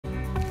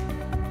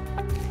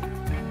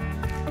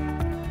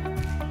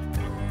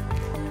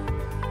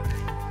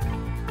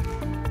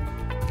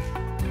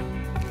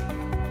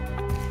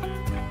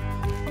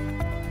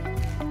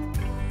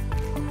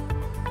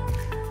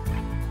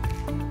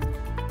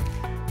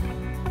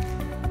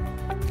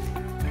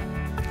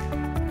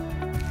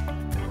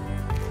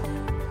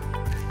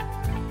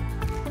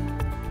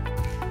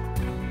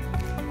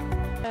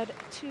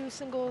two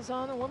singles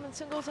on the women's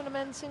singles and the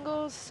men's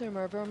singles.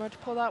 Summer very much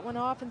pull that one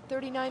off in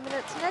 39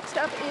 minutes. Next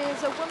up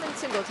is a women's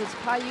singles. It's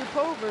PAI Yu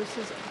Po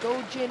versus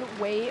GOH Jin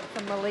Wei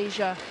from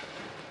Malaysia.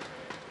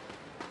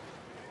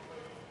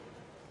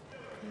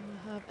 And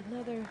we'll have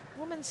another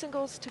women's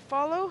singles to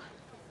follow,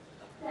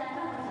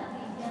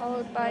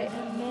 followed by a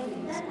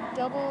men's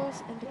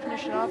doubles, and to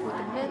finish it off with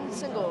the men's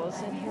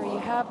singles. And here you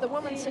have the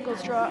women's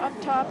singles draw. Up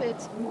top,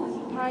 it's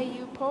PAI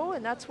Yu Po,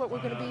 and that's what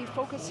we're going to be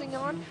focusing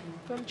on,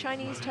 from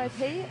Chinese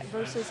Taipei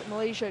versus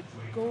Malaysia,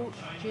 GOH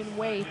Jin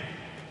Wei.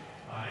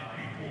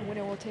 The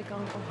winner will take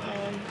on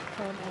Ohio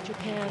from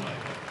Japan.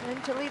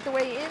 And to lead the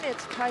way in,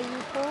 it's PAI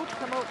Yu Po to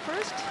come out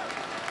first,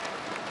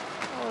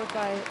 followed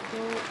by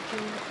GOH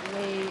Jin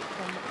Wei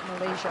from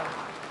Malaysia.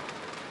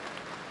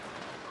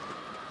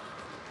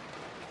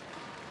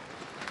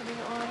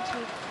 Coming on to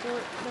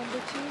court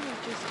number 2, we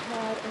just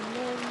had a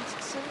men's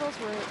singles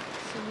where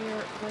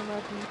Samir Verma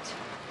beat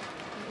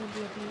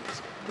India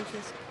beat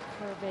Lucas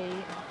Harvey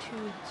in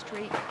 2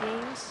 straight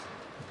games.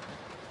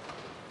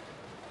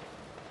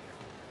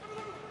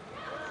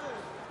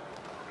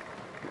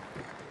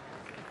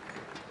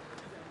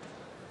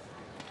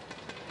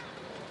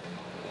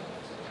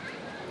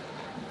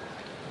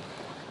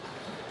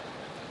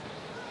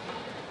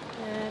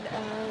 And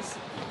as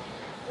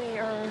they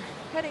are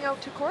heading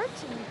out to court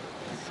and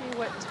see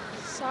what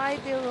side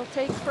they will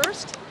take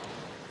first.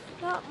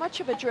 Not much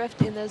of a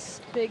drift in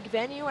this big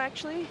venue,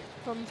 actually,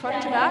 from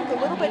front to back, a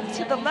little bit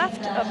to the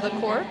left of the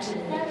court.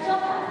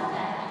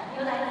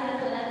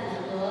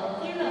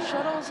 The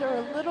shuttles are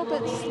a little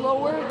bit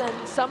slower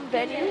than some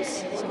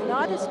venues, so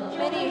not as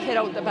many hit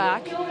out the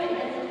back.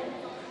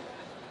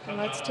 And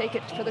let's take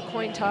it for the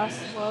coin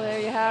toss. Well, there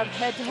you have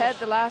head-to-head.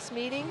 The last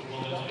meeting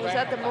was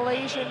at the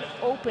Malaysian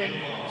Open.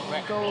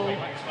 GOH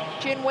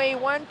Jin Wei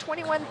won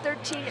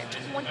 21-13,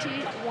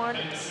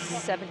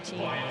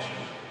 21-17.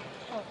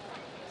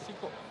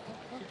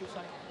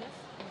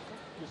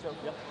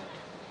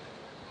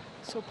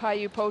 So PAI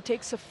Yu Po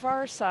takes the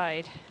far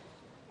side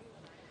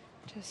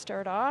to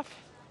start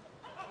off.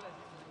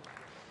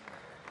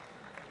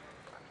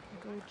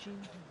 GOH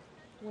Jin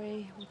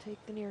Wei will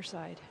take the near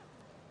side.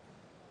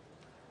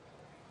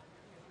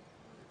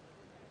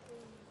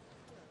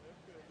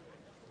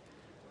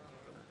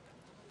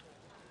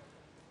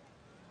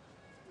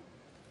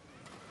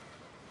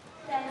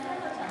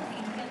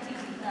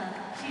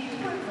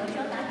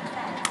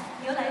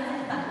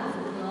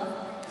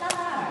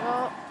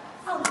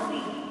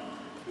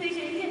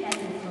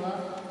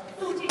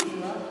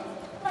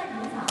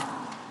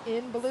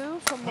 In blue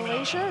from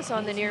Malaysia is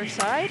on the near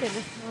side, and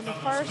on the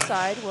far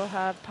side we'll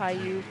have PAI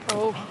Yu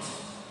Po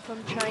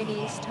from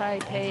Chinese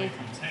Taipei.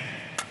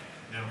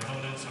 Their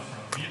opponents are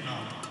from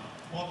Vietnam,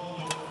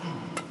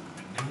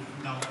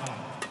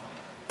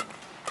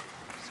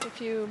 Just a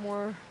few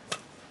more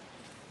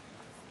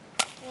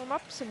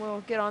warm-ups and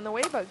we'll get on the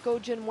way, but GOH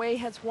Jin Wei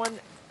has won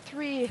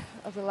 3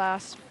 of the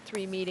last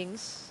 3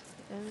 meetings,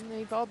 and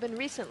they've all been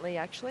recently,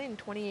 actually, in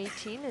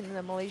 2018 in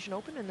the Malaysian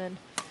Open, and then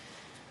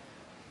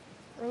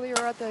earlier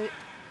at the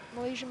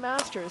Malaysian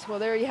Masters. Well,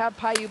 there you have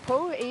PAI Yu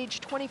Po,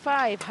 age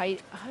 25,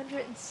 height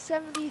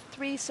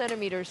 173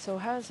 centimeters, so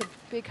has a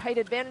big height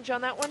advantage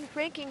on that one.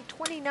 Ranking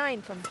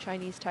 29 from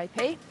Chinese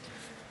Taipei.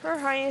 Her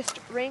highest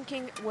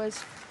ranking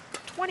was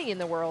 20 in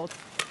the world,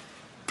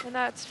 and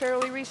that's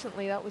fairly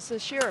recently. That was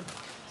this year.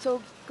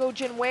 So GOH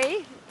Jin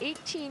Wei,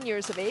 18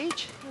 years of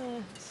age,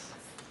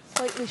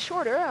 slightly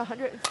shorter,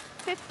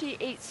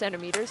 158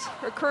 centimeters.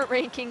 Her current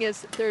ranking is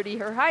 30.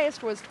 Her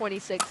highest was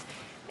 26.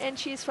 And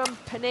she's from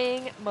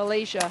Penang,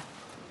 Malaysia.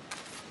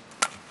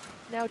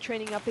 Now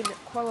training up in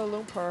Kuala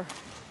Lumpur.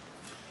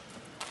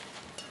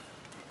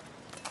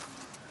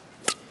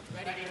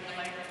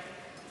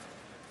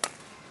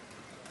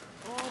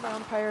 Oh, the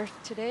umpire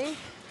today,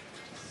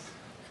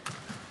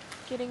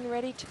 getting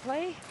ready to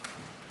play.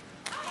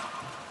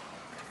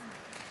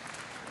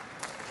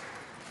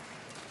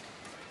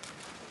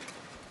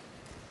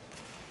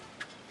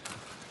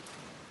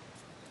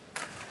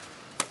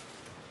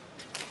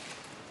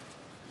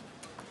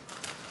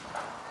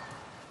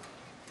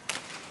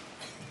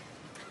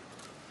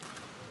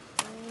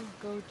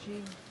 GOH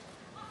Jin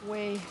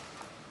Wei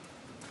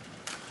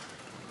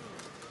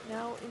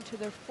now into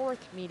their 4th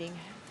meeting.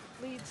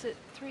 Leads it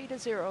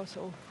 3-0,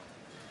 so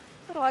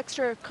a little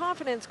extra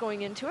confidence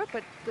going into it,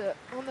 but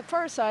on the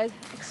far side,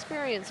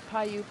 experienced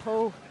PAI Yu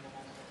Po.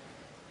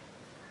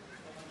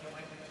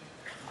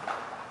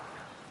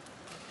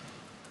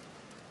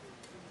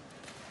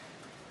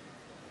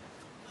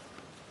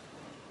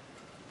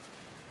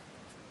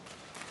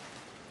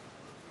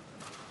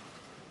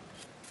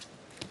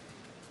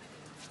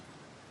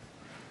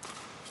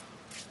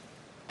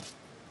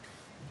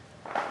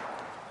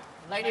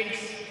 Ladies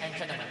and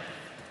gentlemen,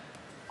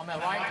 on my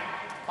right,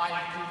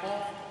 PAI Yu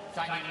Po,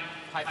 Chinese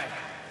Taipei.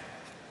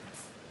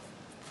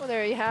 Well,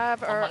 there you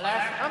have our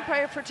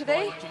umpire for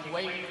today. GOH Jin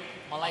Wei,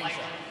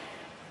 Malaysia.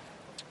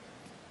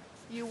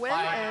 You win,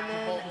 PAI and Yu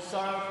then Po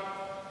serve,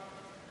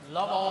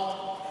 love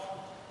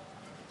all,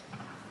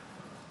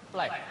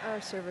 play. our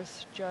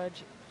service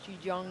judge, Ji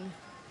Jung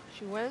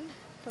Shuwen.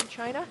 from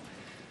China.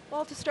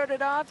 Well, to start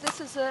it off,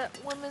 this is a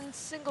women's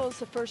singles,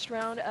 the first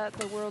round at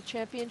the World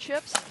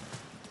Championships.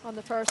 On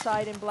the far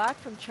side in black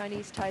from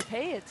Chinese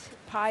Taipei, it's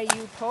PAI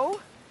Yu Po.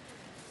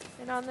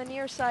 And on the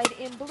near side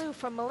in blue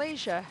from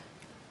Malaysia,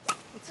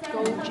 it's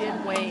GOH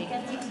Jin Wei.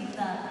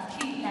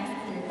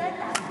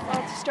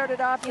 Well, to start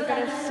it off, you're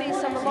going to see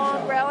some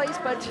long rallies,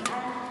 but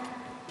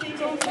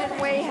GOH Jin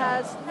Wei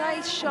has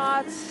nice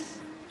shots.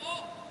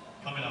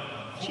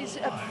 She's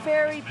a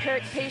very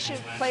patient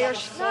player.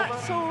 She's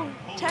not so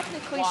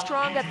technically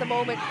strong at the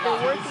moment.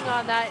 They're working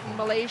on that in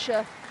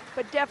Malaysia,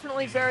 but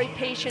definitely very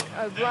patient,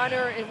 a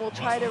runner, and will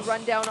try to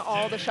run down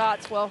all the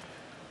shots. Well,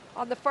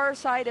 on the far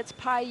side, it's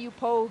PAI Yu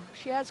Po.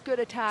 She has good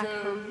attack.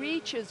 Her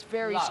reach is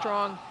very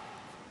strong.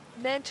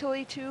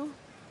 Mentally, too,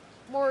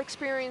 more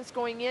experience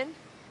going in.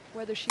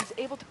 Whether she's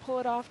able to pull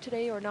it off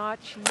today or not,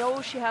 she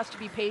knows she has to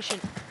be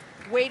patient,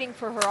 waiting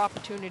for her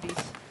opportunities.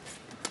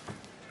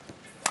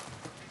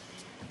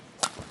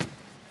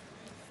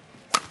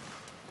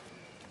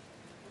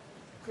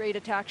 Great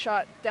attack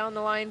shot down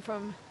the line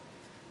from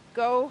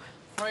Go.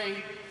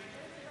 3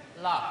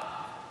 love.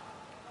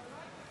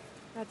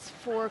 That's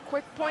 4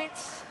 quick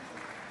points.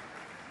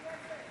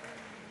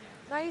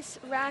 Nice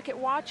racket.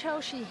 Watch how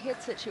she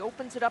hits it. She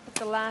opens it up at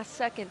the last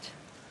second.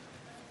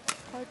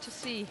 Hard to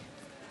see.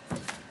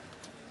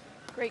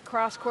 Great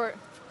cross court.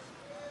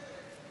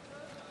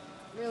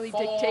 Really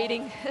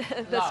dictating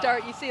the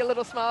start. You see a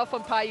little smile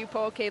from PAI Yu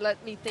Po. Okay,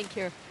 let me think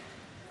here.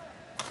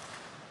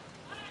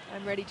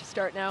 I'm ready to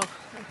start now.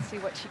 Let's see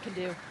what she can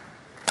do.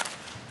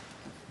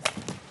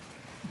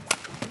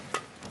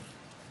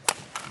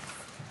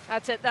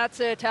 That's it. That's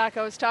the attack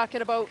I was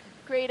talking about.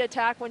 Great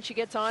attack when she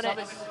gets on it.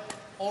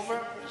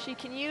 Over. She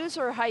can use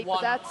her height,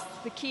 but that's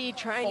the key,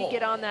 trying to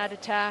get on that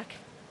attack.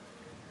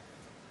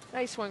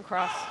 Nice one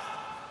cross.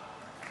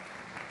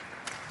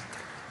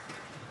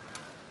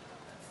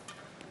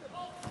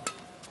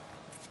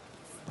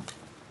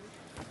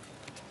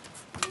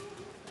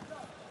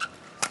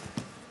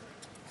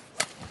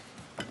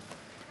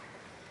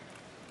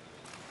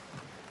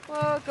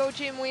 Well, GOH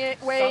Jin Wei,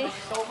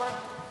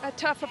 a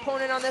tough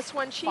opponent on this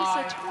one. She's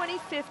a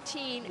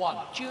 2015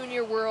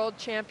 Junior World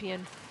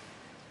Champion.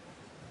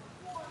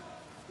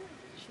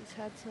 She's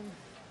had some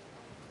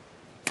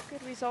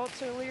good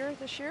results earlier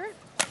this year.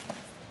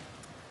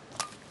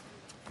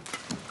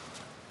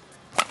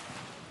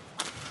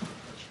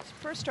 She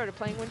first started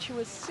playing when she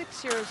was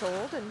 6 years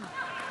old, and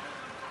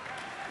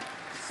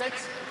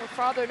her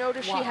father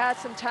noticed she had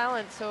some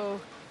talent, so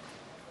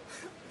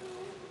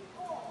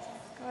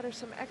got her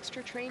some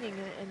extra training,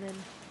 and then,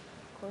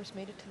 of course,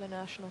 made it to the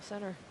National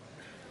Center.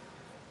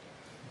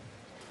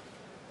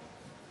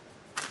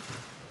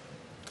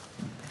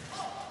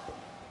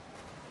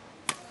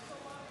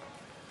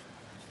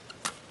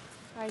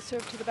 High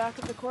serve to the back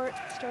of the court,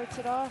 starts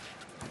it off.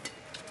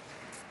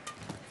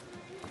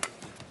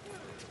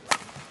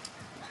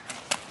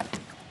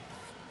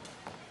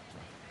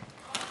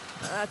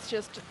 That's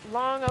just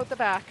long out the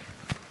back.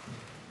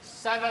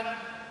 7-1.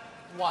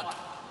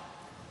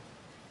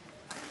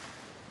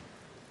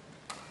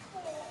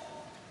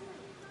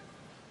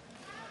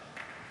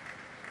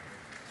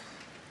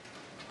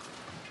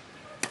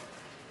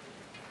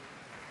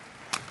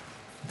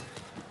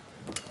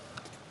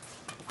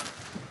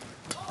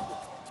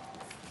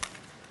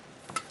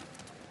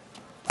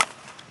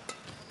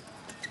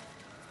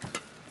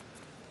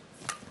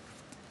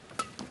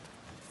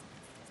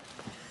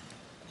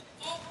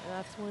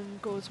 That's one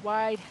goes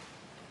wide.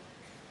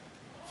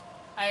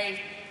 8-1.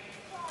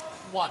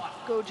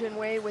 GOH Jin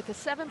Wei with a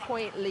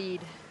 7-point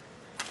lead.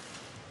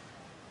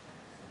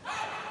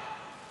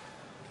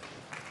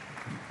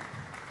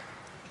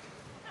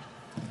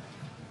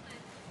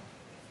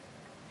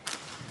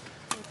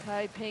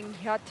 Tai Ping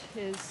Hyut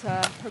is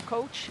her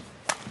coach.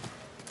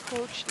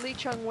 Coached Lee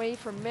Chung Wei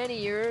for many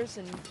years,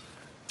 and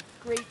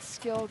great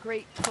skill,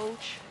 great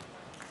coach.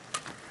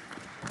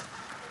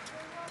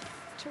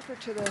 Took her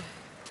to the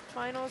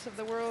finals of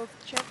the World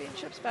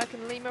Championships back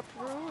in Lima,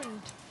 Peru,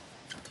 and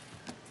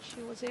she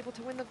was able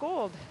to win the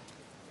gold.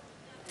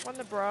 Won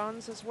the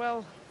bronze as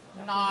well.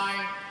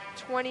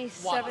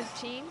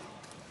 2017.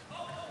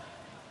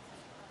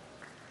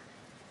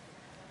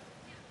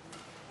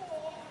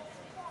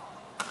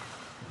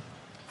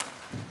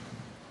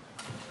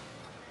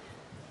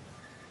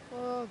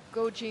 Oh,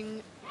 GOH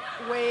Jin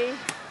Wei.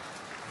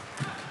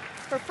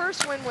 Her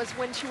first win was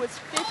when she was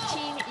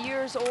 15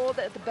 years old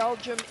at the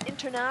Belgium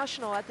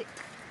International,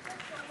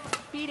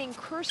 beating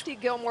Kirsty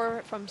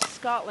Gilmore from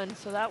Scotland.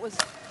 So that was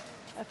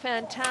a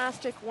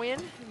fantastic win.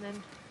 And then,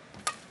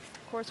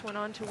 of course, went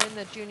on to win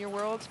the Junior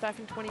Worlds back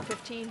in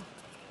 2015.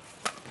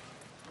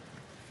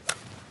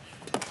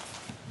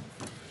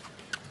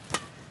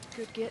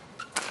 Good get.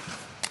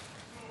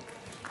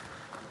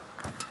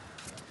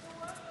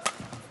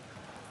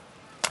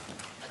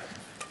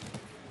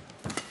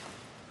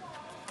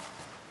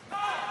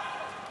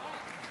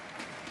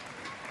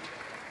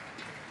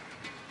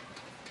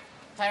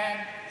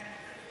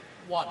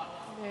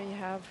 There you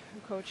have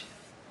Coach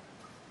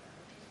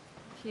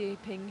Tai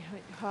Ping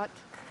Hyut.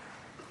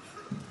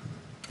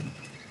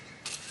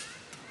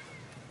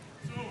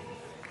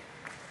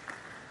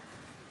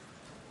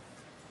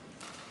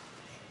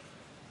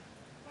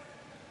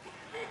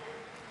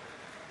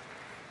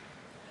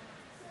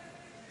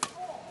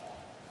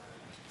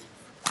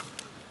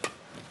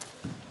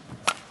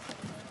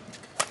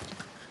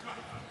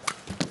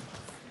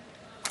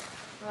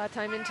 That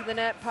time into the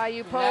net, PAI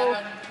Yu Po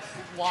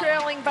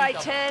trailing by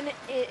 10.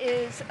 It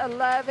is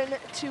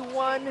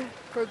 11-1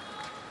 for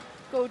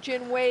GOH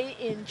Jin Wei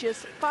in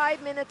just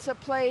 5 minutes of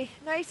play.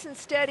 Nice and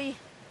steady,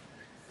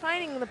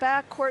 finding the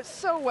backcourt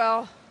so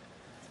well.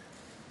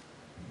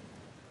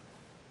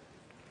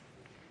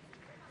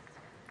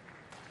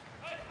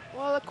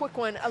 Well, a quick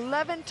one,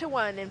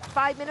 11-1 in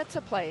 5 minutes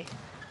of play.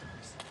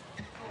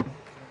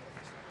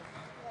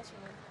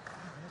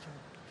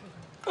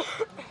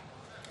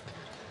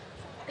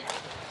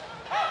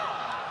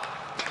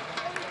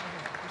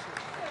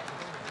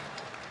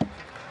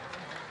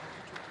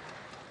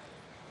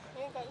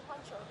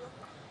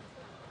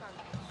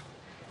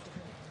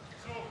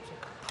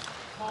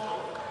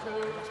 Call 2,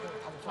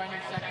 20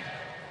 seconds.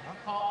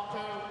 Call 2,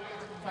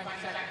 20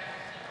 seconds.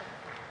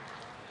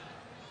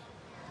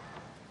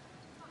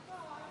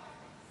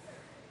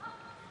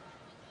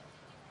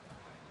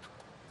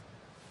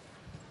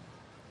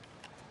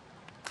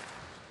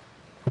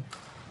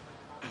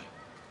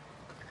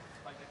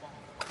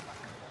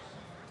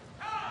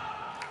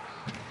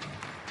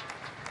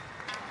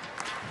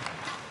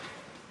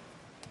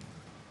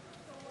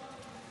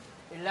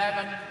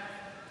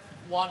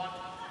 One,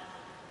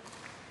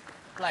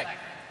 play.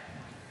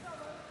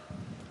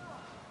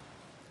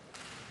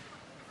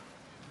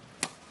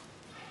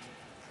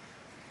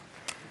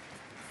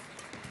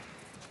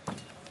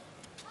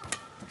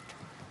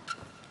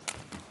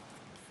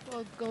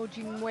 Well, GOH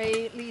Jin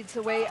Wei leads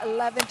the way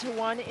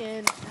 11-1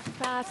 in a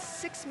fast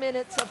 6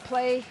 minutes of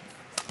play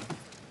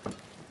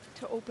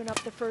to open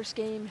up the first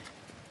game.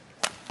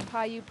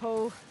 PAI Yu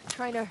Po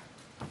trying to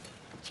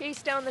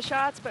chase down the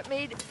shots, but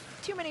made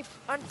too many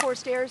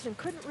unforced errors and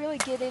couldn't really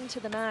get into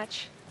the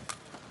match.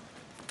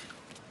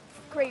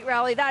 Great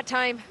rally that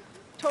time,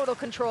 total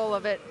control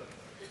of it.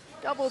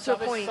 Doubled her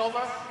point.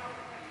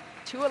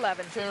 2-11.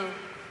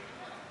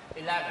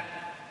 2-11.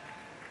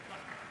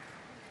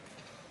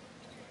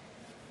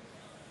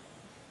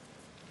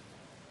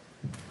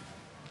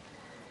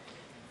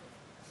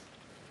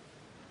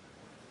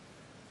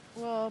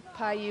 Well,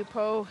 PAI Yu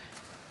Po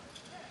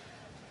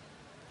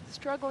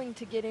struggling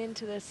to get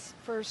into this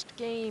first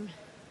game.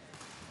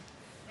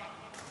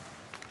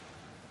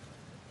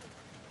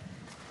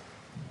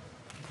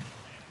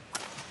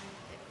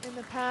 In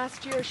the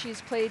past year,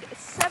 she's played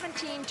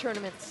 17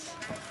 tournaments.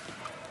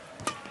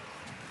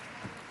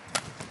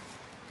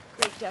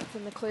 Great depth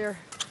in the clear.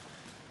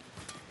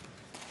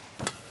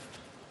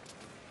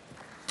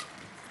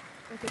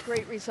 With a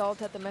great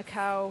result at the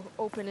Macau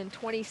Open in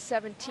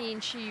 2017,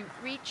 she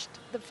reached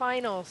the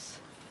finals.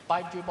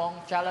 By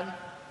Jubong challenge,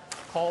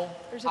 call.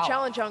 There's a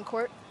challenge on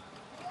court.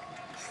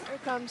 Here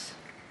it comes.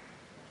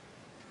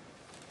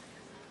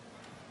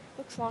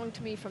 Looks long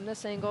to me from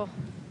this angle.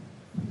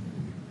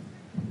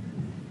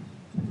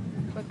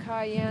 But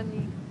Kai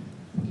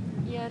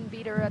Yan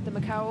beat her at the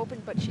Macau Open,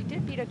 but she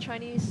did beat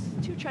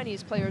two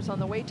Chinese players on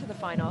the way to the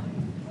final.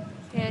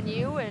 Han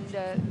Yu and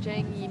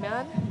Zhang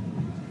Yiman.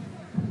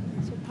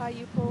 So PAI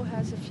Yu Po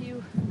has a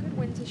few good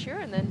wins this year,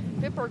 and then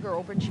Bitburger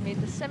Open, she made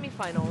the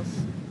semifinals,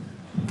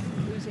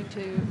 losing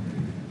to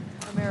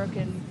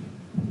American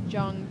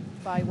Zhang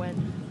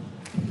Baiwen.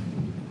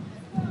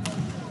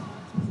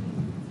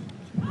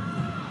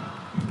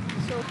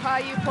 So PAI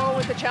Yu Po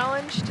with a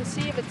challenge to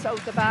see if it's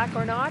out the back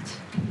or not.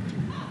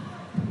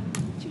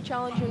 2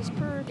 challenges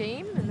per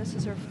game, and this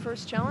is her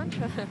first challenge.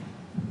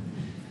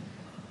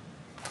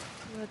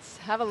 Let's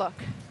have a look.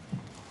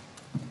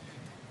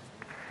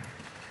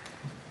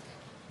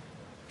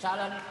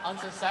 Challenge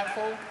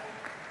unsuccessful.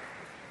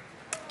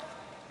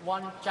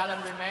 1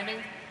 challenge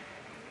remaining.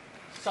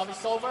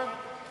 Service over.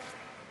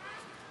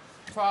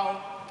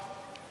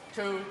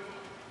 12-2,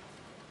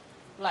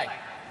 play.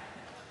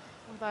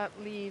 Well, that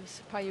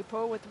leaves PAI Yu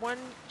Po with 1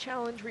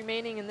 challenge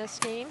remaining in this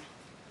game.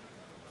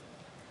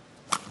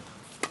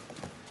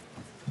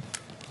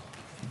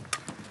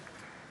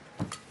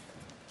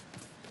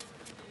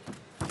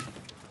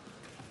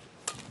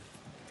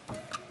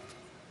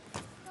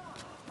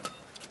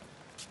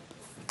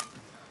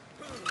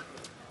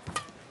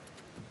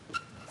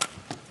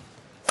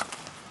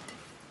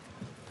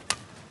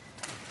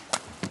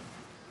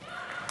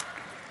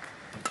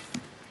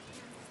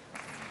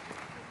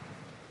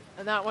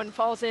 And that one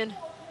falls in.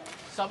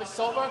 Service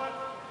over.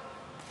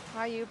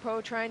 PAI Yu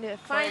Po trying to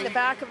find the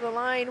back of the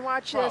line.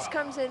 Watch this,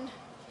 comes in,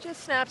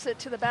 just snaps it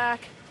to the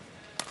back.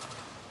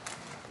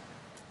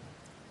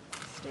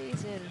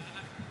 Stays in.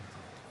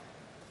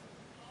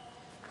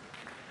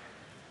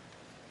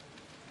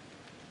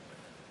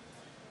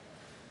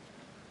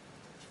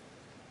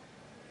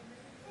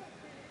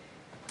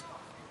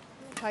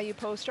 PAI Yu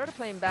Po started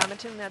playing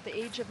badminton at the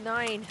age of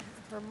 9.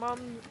 Her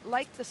mom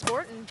liked the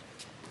sport, and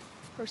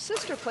her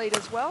sister played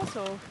as well,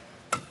 so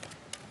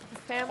a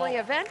family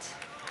event.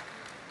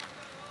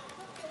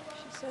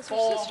 She says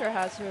her sister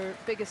has her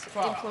biggest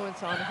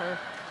influence on her.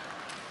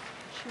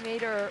 She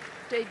made her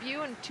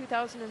debut in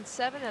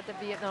 2007 at the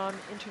Vietnam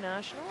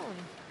International and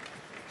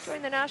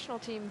joined the national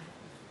team.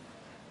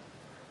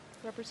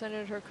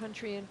 Represented her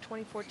country in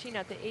 2014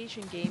 at the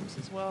Asian Games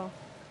as well.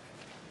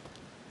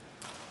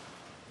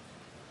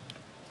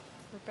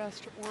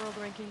 best world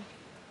ranking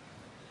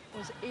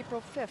was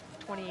April 5th,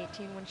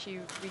 2018, when she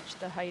reached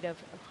the height of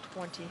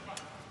 20.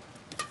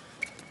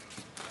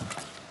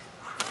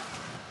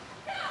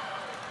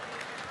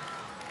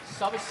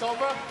 Service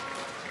over.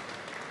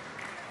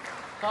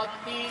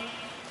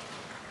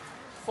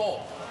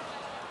 13-4.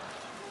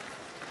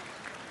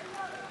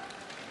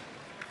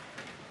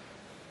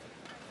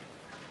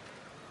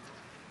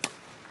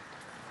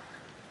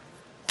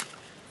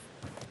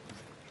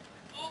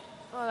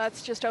 Oh,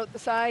 that's just out the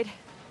side.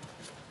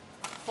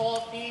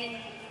 14-4.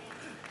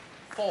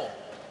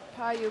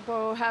 PAI Yu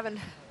Po having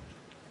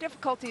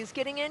difficulties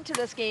getting into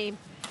this game.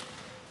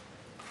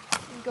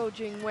 And GOH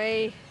Jin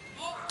Wei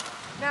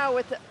now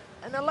with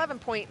an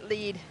 11-point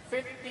lead.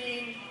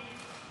 15-4.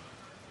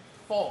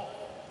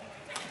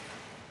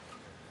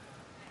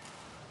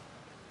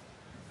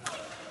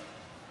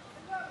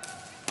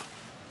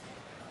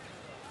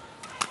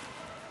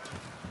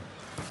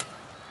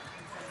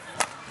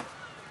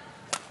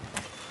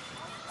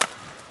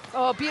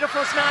 Oh,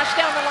 beautiful smash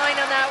down the line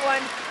on that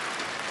one.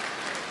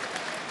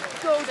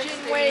 GOH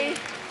Jin Wei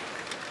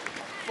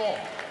 4.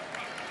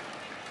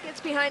 gets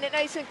behind it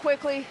nice and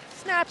quickly,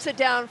 snaps it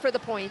down for the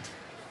point.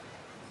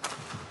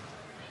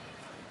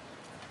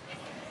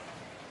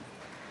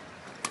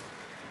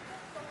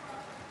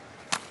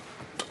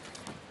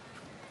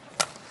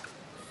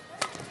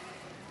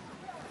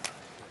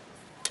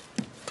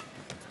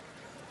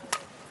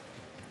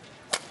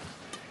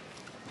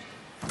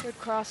 Good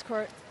cross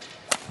court.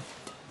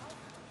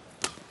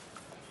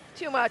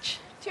 Too much,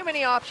 too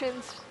many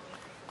options.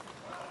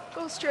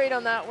 Go straight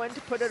on that one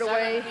to put it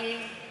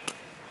away.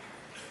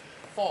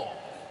 17-4.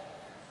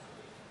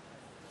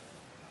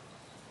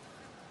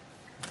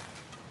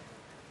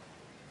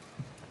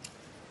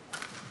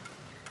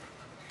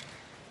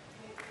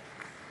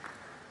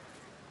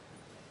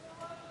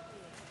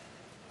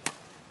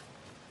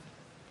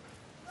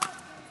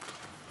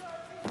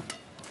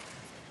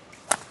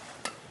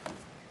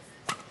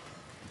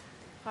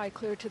 High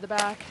clear to the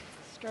back,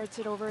 starts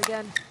it over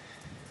again.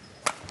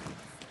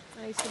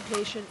 Nice and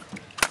patient.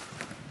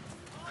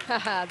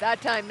 Haha,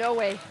 that time, no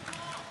way.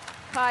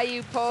 PAI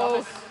Yu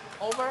Po Service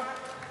over.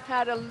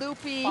 had a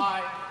loopy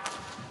 5.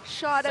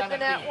 shot at the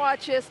net. 17.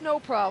 Watch this, no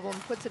problem,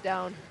 puts it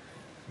down.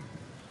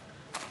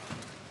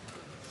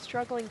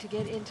 Struggling to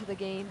get into the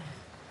game.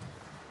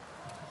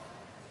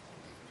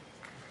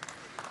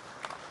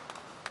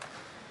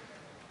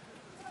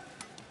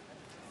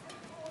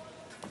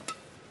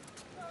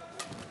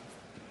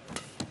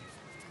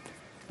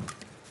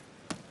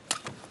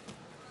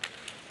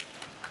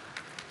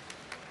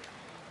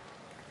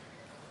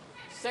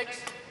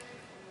 Six,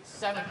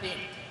 17.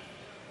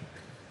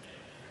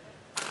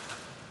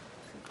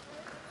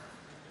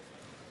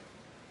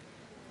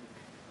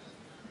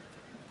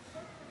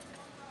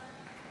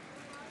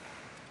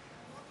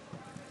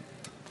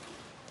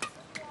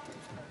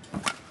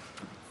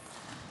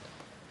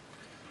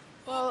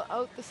 Well,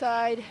 out the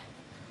side.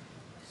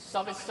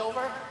 Service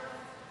over.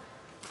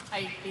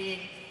 18-6.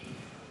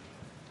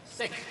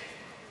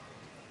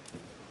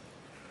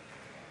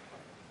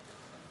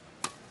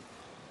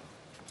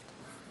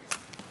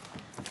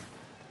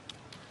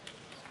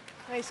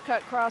 Nice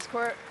cut cross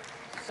court.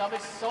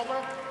 Service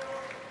over.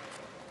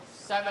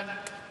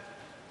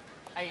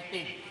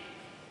 7-18.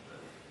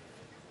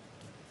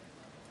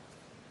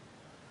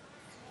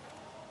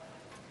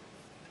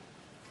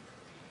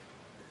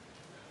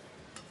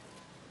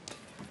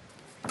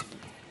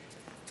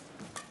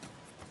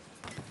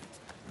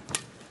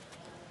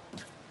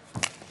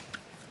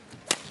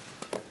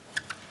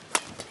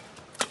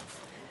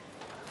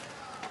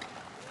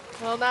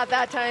 Well, not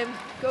that time.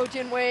 GOH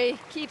Jin Wei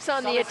keeps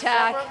on the Service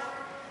attack. over.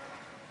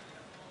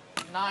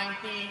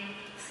 19.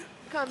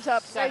 Comes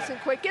up nice 7.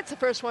 and quick, gets the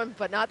first one,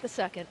 but not the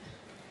second.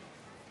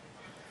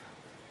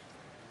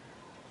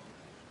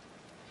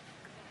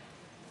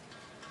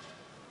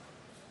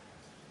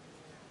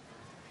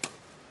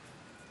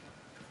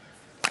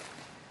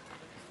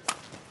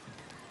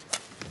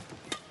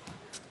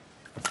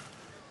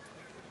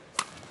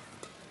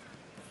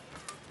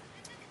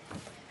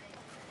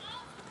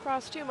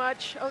 Cross too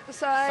much, out the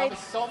side.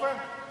 Service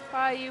over.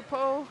 PAI Yu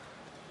Po.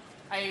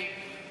 8-19.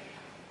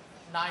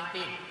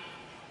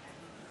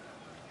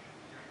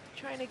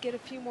 Trying to get a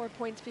few more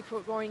points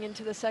before going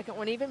into the second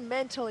one. Even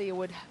mentally it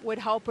would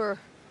help her.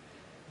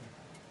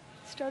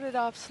 Started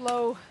off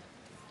slow.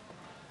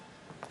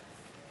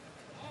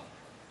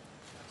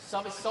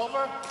 Service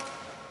over.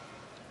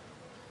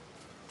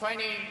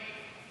 20.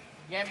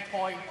 Game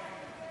point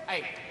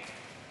 8.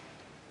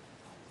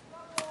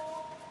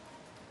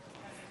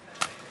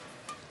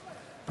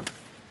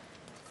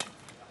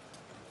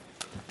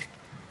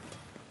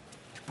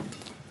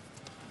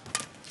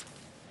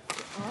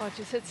 Oh, it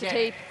just hits the Yeah.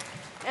 tape.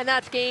 And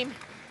that's game.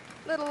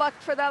 Little luck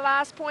for that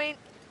last point,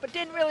 but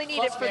didn't really need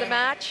it First for the game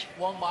match.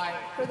 Won by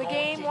For the GOH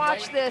game, Jin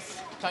watch Wei,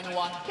 this.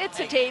 21. Hits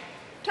the 8. tape,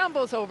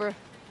 tumbles over.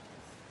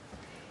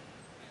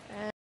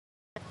 And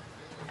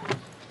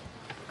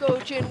GOH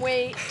Jin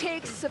Wei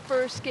takes the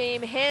first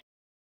game.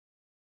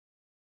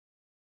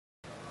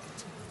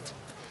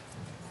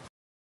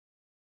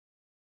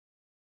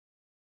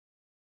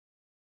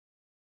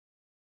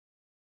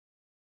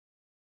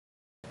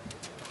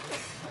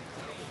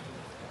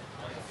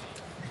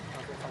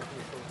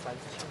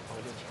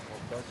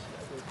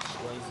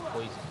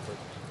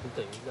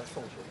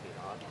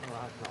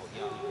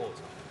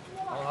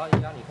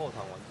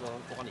 场完之后，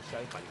抓你下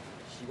一盘，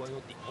习惯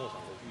用顶后场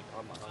回去，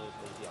他马上会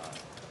抽下来。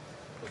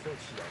有时候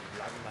起来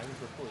拦一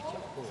个对角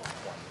或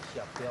缓一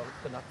下，不要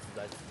跟他直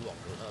来直往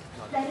的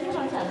在1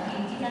号场地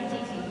即将进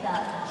行的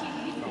是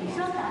女子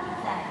双打比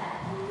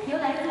赛，由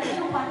来自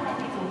中华台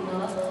北组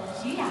合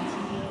徐雅琴、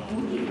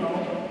吴丽柔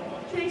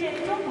对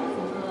阵中国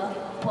组合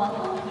黄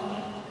东萍、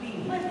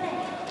李惠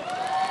妹。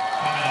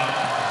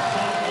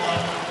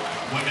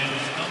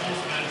Women's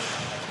doubles match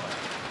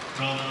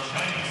from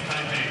Chinese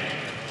Taipei,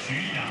 Xu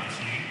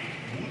Yaqing,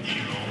 Wu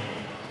Yirou.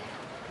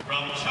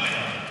 From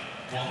China,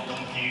 Guang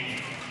Dongping,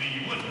 Li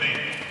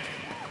Wenbei.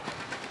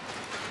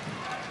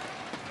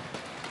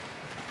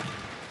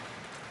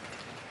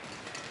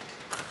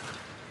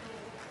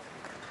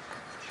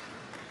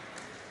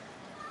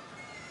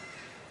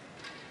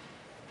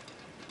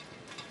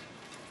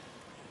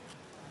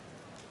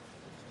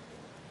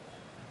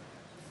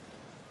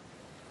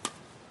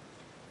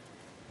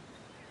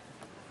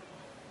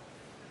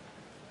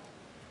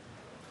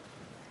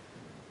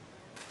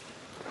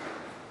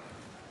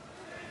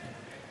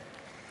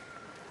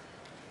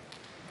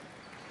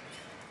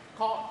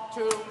 Call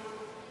 2,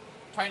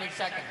 20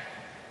 seconds.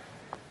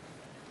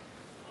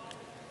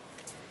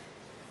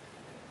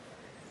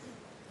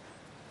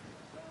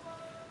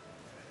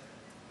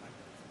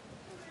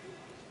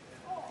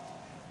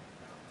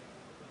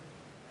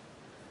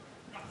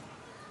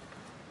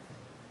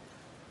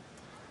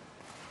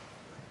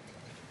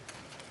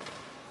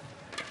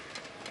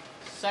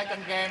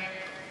 Second game,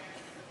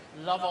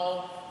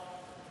 level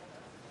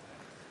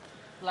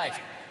play.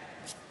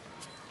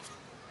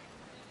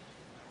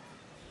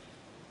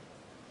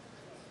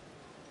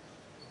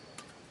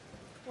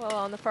 Well,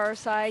 on the far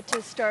side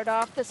to start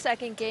off the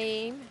second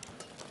game,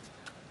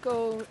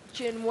 GOH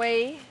Jin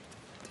Wei,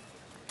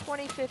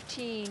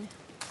 2015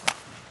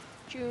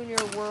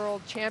 Junior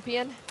World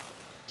Champion,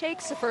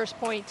 takes the first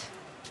point.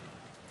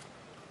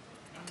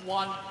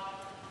 1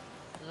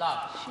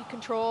 love. She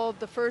controlled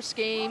the first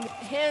game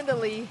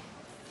handily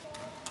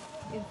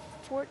in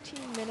 14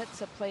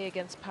 minutes of play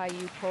against PAI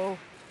Yu Po.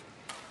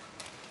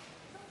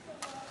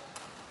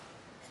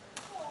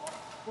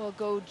 Well,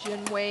 GOH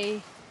Jin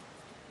Wei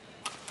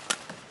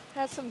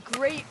has some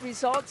great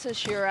results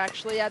this year,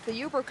 actually. At the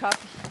Uber Cup,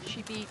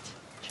 she beat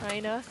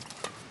China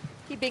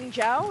Bing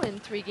Zhao in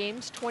 3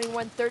 games,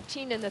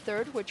 21-13 in the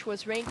third, which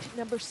was ranked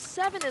number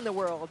 7 in the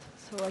world.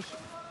 So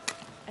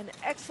an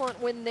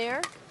excellent win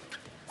there.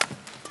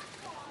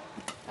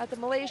 At the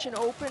Malaysian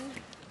Open,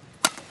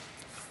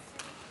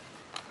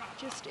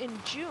 just in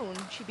June,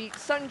 she beat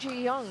Sung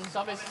Ji Young,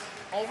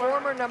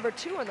 former number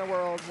 2 in the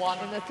world,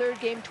 in the third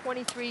game,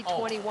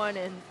 23-21,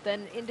 and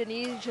then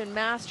Indonesian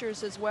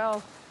Masters as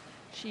well.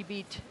 She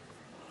beat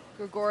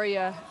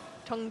Gregoria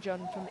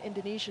Tungjun from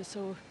Indonesia,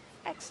 so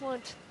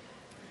excellent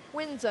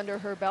wins under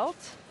her belt.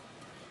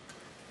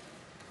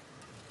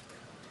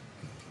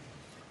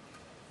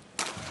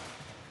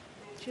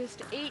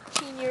 Just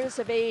 18 years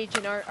of age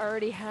and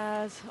already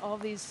has all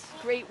these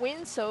great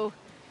wins, so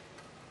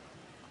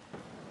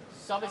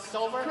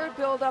could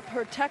build up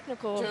her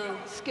technical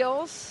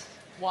skills.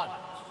 1.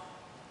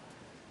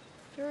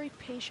 Very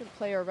patient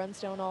player, runs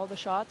down all the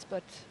shots,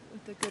 but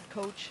with a good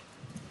coach,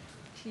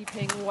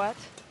 T.P.E. What.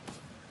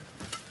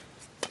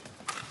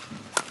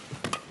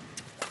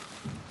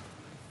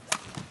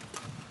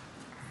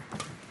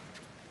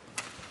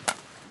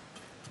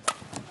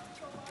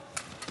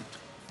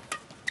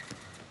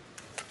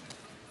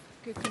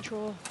 Good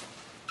control.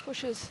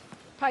 Pushes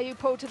PAI Yu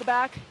Po to the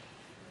back.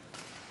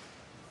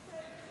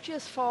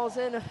 Just falls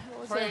in.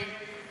 3,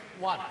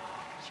 1.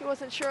 She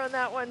wasn't sure on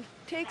that one.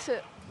 Takes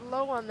it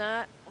low on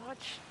that.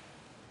 Watch.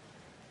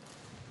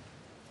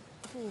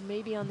 Ooh,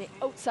 maybe on the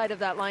outside of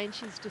that line.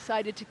 She's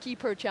decided to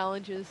keep her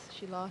challenges.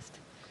 She lost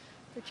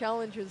her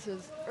challenges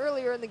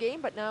earlier in the game,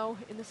 but now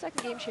in the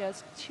second game she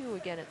has 2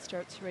 again. It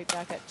starts right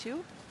back at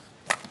 2.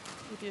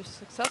 If you're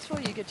successful,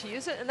 you get to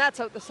use it, and that's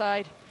out the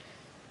side.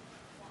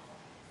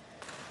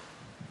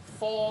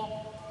 4,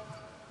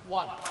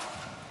 1.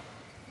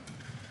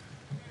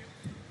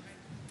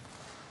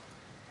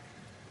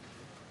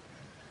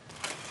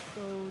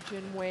 GOH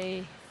Jin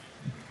Wei,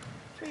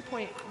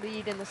 3-point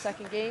lead in the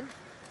second game.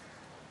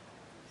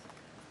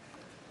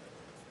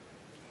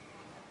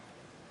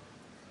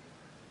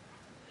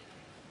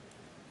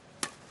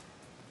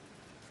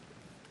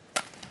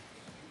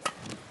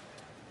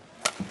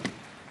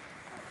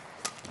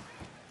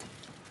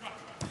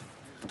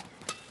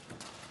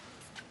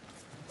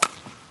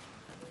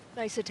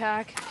 Nice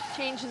attack.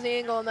 Changes the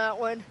angle on that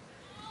one.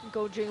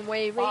 GOH Jin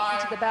Wei right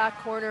into the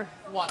back corner.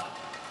 1.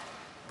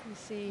 You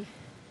see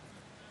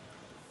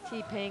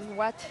T.P.E.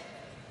 What,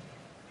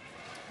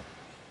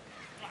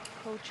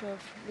 coach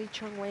of Lee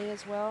Chung-wei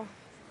as well.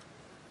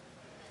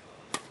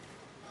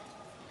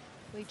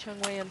 Lee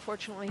Chung-wei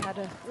unfortunately had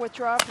to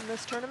withdraw from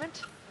this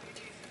tournament.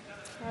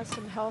 Has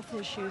some health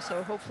issues,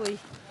 so hopefully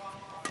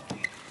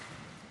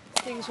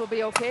things will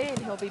be okay and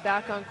he'll be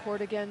back on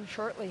court again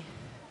shortly.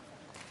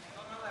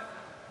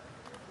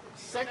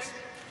 6,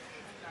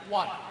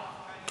 1.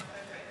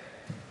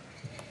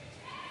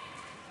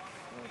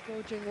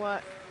 GOH Jin Wei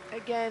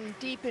again,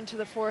 deep into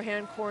the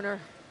forehand corner.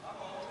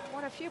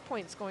 Won a few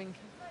points going,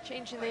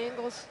 changing the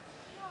angles,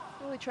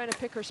 really trying to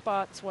pick her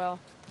spots well.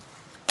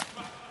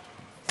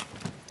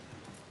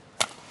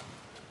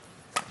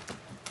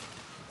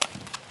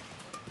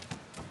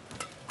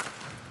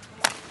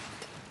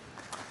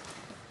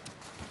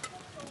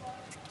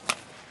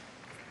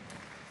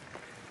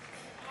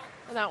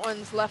 And that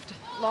one's left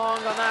long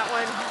on that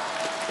one.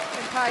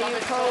 And PAI Yu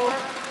Po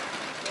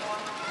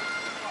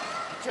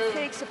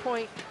takes a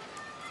point,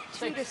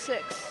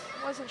 2-6.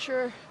 Wasn't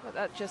sure, but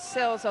that just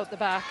sails out the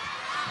back.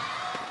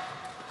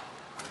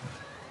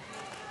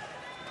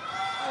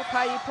 Well,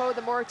 PAI Yu Po,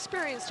 the more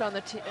experienced on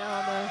the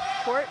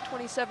court,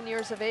 27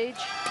 years of age.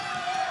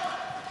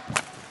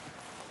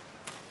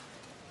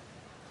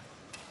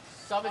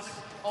 Service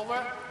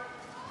over.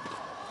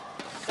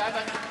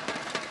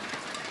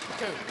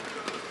 7-2.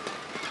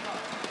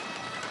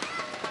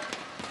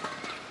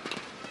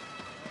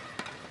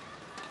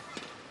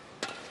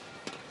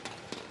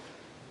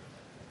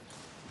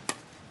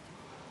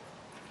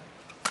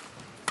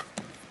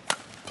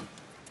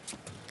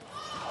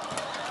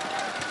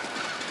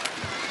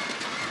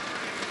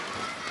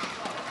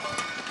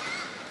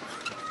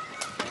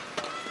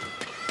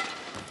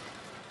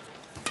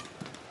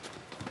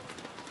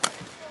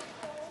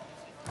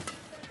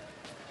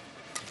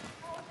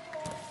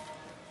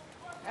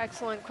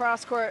 Excellent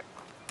cross court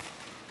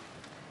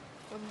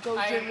from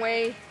GOH Jin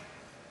Wei.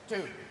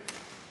 2.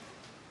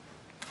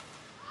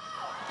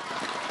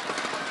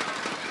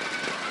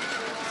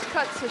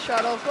 Cuts the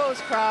shuttle,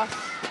 goes cross.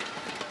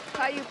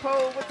 PAI Yu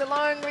Po with the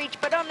long reach,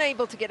 but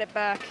unable to get it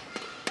back.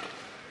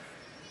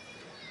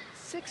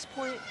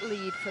 6-point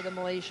lead for the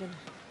Malaysian.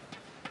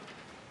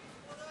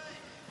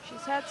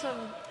 She's had some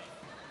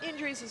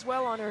injuries as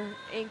well on her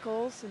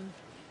ankles and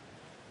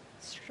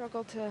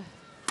struggled to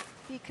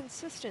be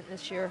consistent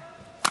this year.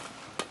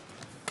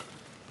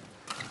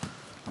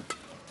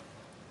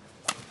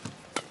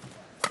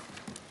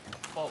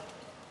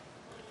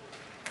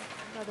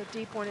 Another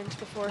deep one into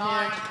the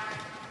forehand.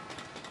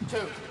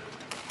 9-2.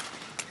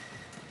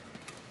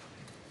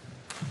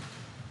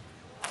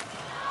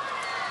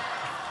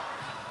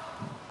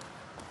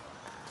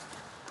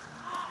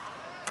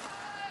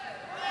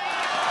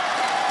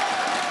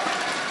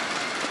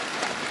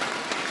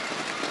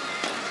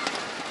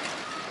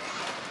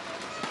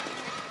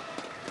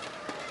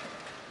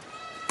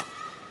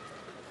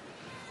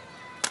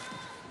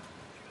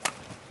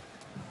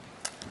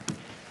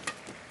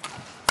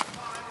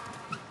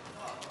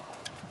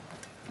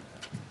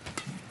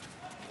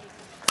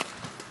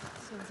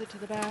 Sends it to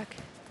the back.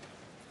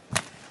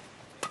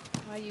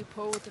 PAI Yu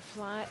Po with the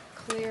flat,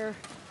 clear.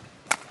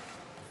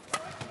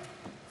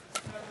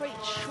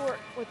 Quite short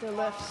with the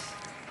lifts.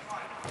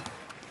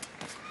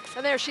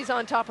 And there she's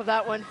on top of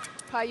that one.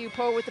 PAI Yu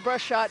Po with the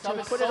brush shot to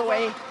put it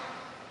away.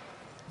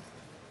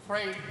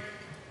 3.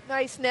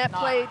 Nice net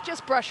play,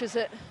 just brushes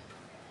it.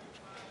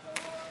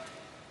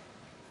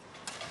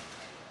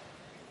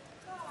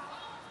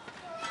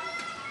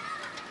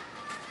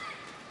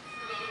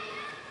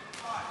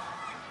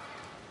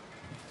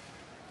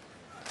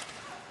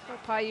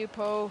 PAI Yu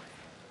Po,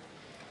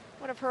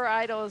 one of her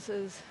idols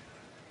is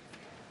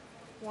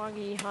Wang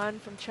Yihan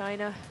from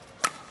China.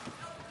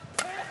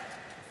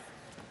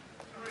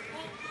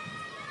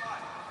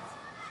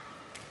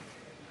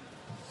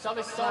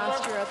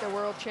 Last year at the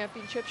World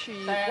Championships,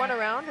 she won a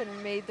round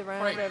and made the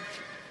round of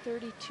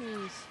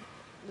 32s,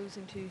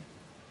 losing to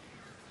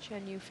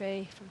Chen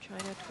Yufei from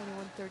China,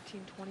 21-13,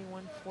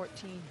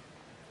 21-14.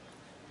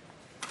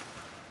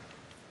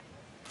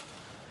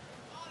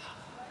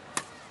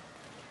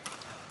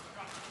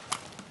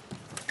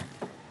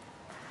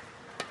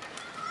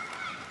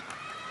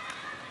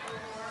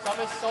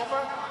 Service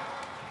over.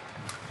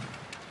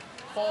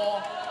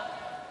 4-10.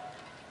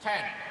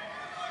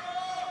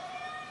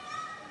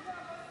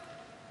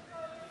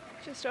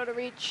 Just out of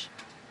reach.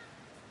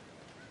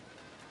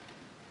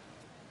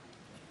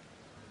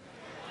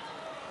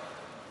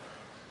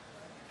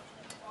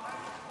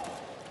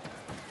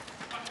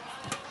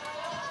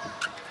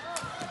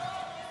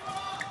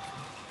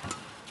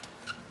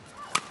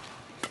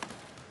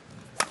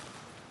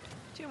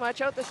 Too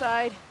much out the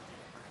side.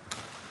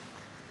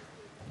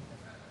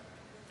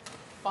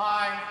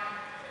 5-10.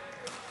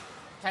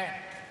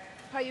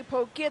 PAI Yu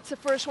Po gets the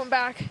first one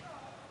back.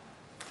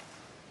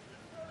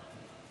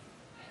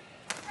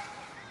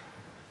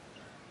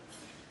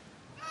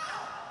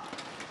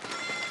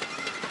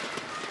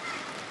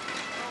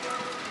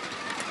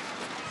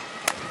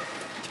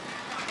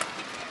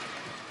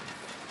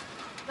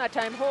 That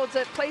time holds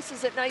it,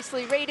 places it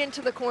nicely right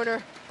into the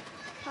corner.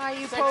 PAI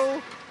Yu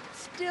Po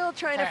still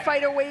trying to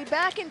fight her way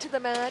back into the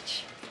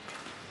match.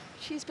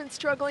 She's been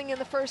struggling in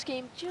the first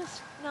game,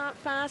 just not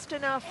fast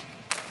enough.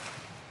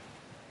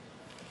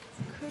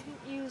 Couldn't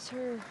use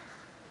her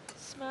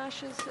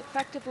smashes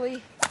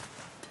effectively.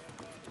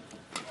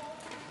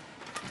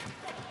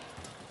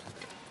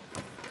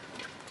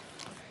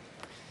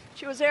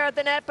 She was there at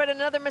the net, but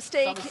another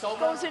mistake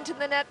goes into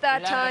the net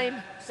that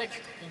time. 6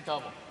 in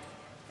double.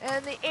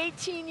 And the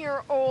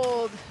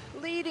 18-year-old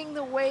leading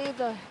the way in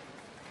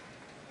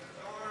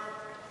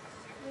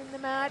the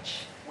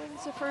match,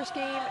 wins the first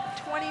game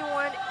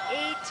 21-8,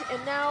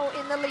 and now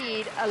in the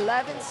lead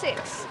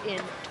 11-6 in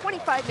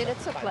 25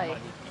 minutes of play.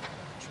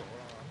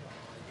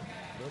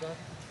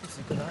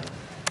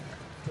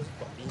 就是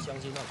短兵相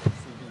接那种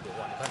速度的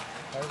话，你看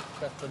他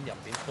在分两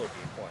边特别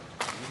快，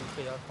一路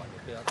被他反而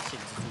被他限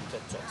制住在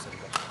转身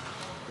感，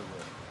对不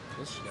对？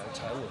你起来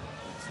踩稳，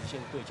你直线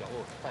对角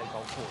或带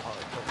高过他的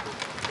动作，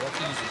不要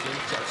第一时间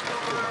架起来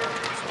过他的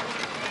出手，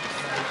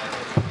那一直在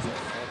出手，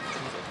然后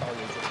出手到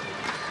位就可以。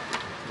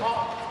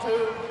Hot 2,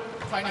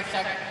 20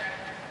 seconds.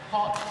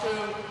 Hot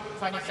 2,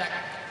 20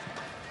 seconds.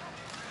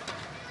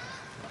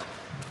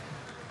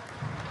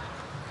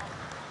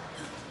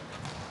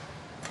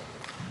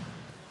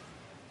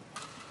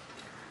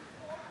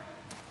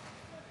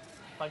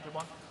 Thank you,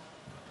 one.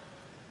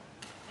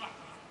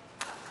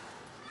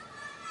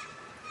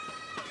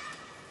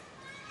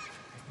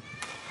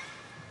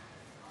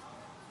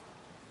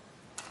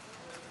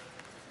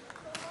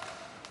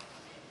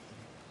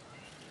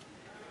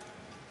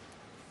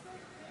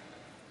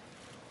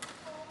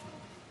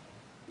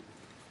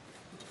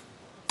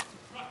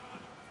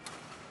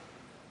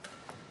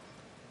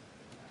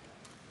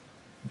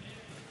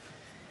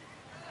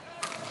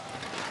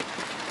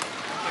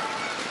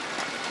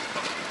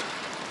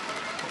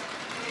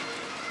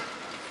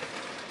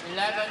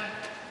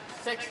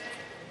 Six.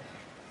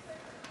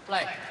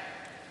 Play.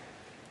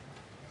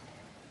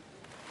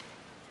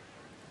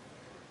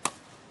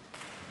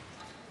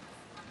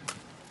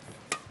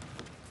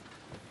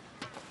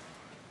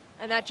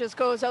 And that just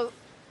goes out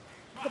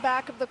the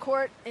back of the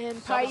court,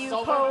 and PAI Yu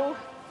Po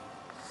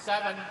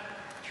 7.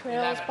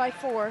 trails 11. by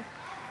 4.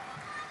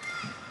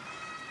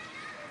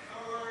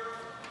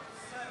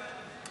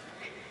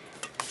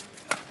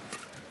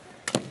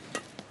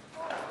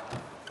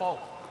 Four.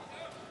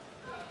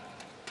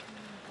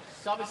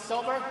 Service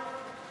over.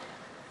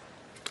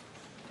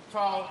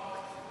 12,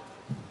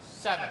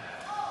 7.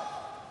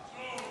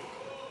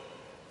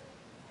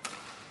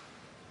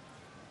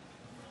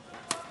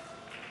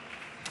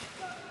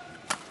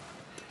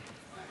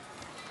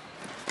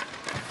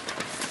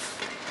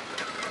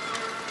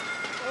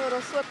 A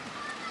little slip.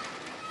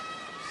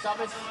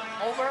 Service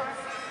over.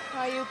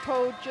 PAI Yu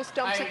Po just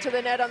dumps it to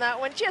the net on that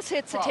one, just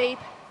hits the tape.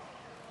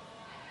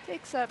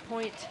 Takes that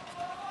point.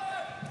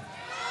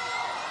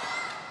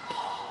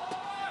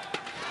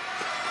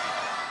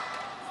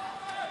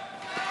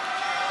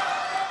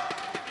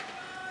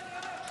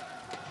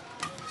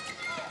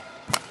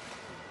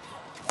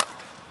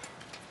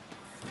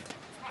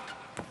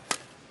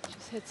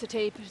 Hits the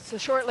tape, it's a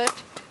short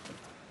lift,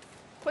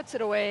 puts it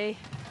away.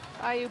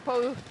 PAI Yu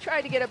Po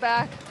tried to get it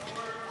back.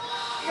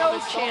 No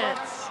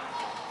chance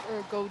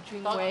for GOH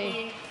Jin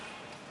Wei.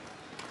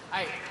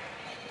 8.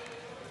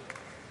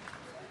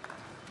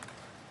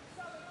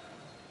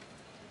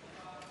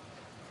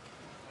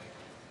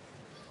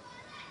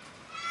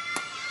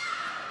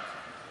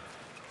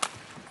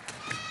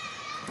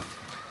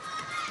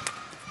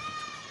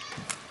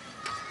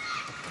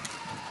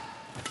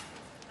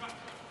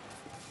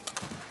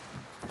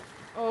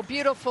 Oh,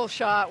 beautiful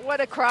shot. What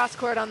a cross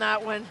court on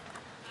that one.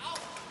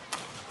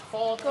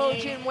 14. GOH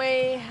Jin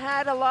Wei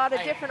had a lot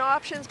of different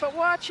options, but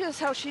watches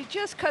how she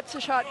just cuts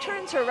the shot,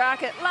 turns her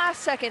racket,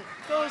 last second,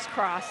 goes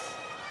cross.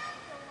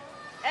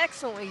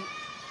 Excellently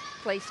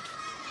placed.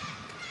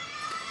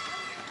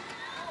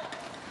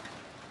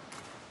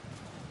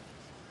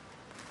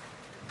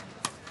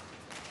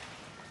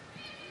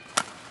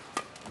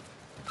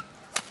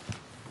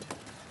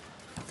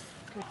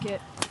 Good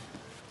get.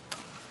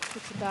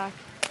 Puts it back.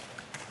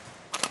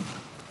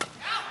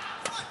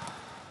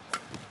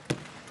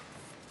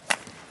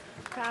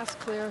 Fast,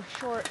 clear,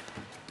 short.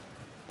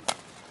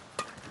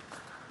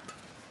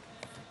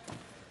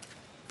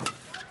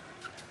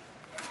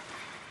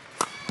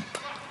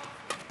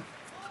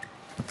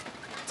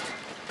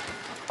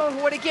 Oh,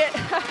 what a get.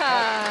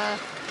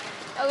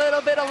 A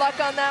little bit of luck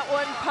on that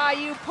one. PAI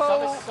Yu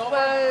Po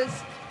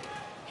was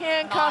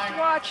handcuffed.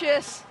 Watch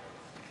this.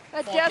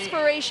 A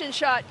desperation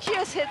shot.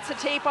 Just hits the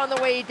tape on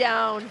the way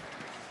down.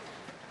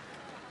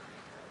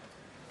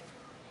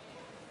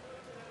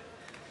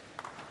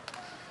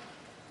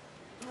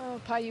 Oh,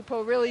 PAI Yu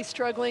Po really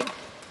struggling.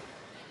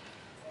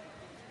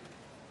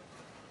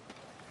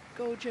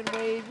 GOH Jin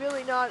Wei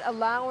really not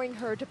allowing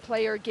her to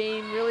play her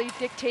game, really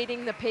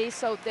dictating the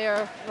pace out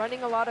there,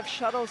 running a lot of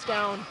shuttles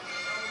down.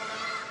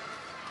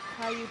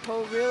 PAI Yu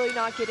Po really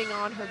not getting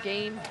on her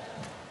game.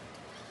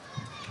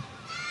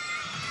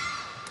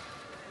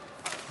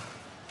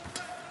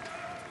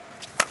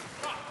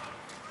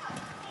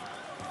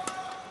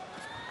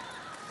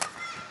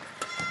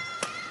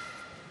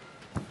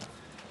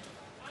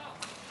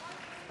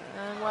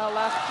 And well,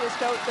 left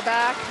just out the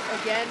back.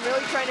 Again,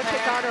 really trying to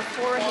pick on her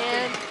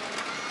forehand.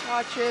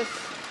 Watch this.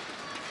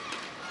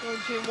 GOH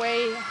Jin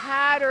Wei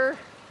had her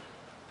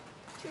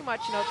too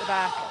much and out the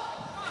back.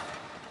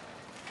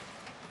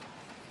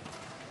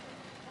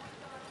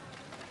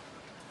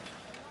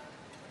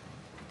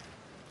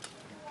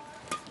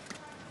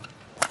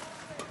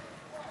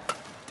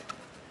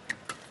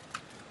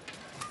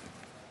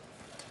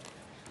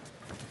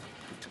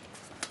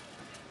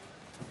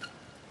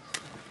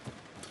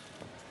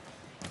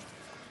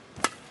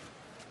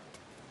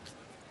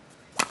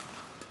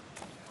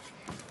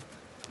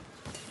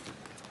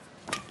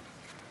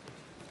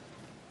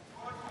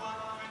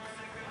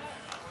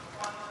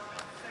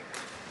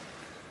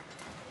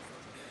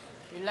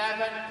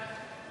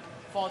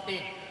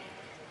 11-14.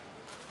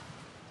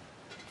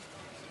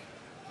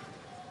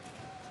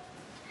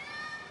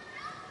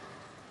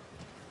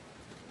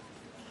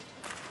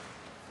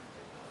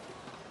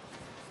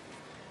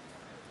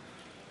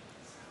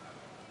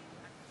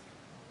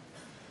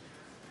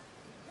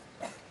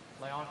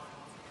 Play on.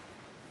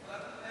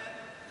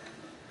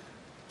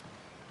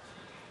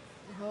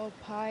 Well,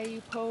 PAI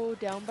Yu Po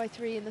down by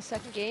 3 in the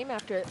second game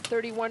after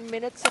 31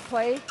 minutes of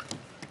play.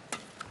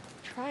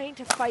 Trying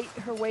to fight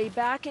her way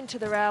back into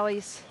the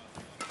rallies.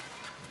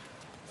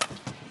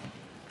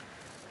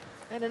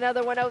 And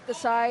another one out the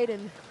side,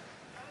 and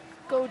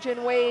GOH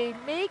Jin Wei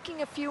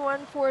making a few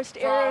unforced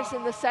errors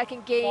in the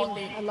second game,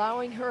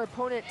 allowing her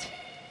opponent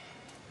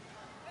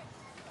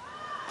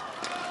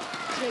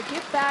to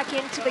get back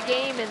into the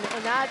game, and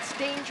that's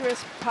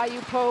dangerous. PAI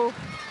Yu Po,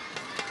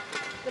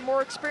 the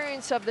more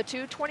experienced of the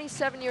two,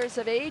 27 years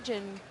of age,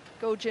 and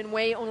GOH Jin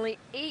Wei only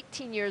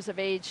 18 years of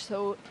age.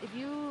 So if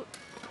you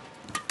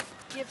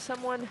give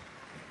someone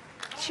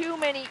too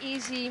many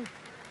easy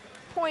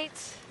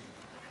points,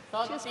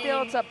 just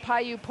builds up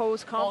PAI Yu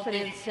Po's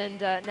confidence. And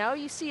now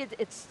you see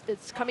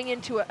it's coming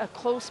into a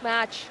close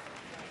match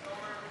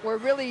where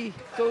really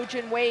GOH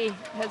Jin Wei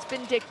has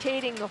been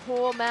dictating the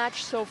whole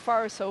match so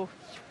far. So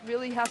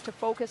really have to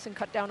focus and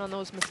cut down on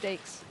those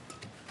mistakes.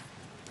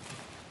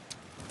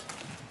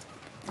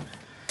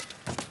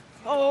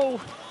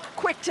 Oh,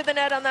 quick to the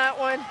net on that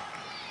one.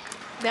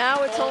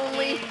 Now it's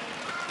only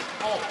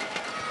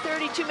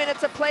 32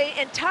 minutes of play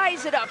and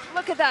ties it up.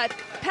 Look at that,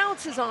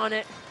 pounces on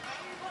it.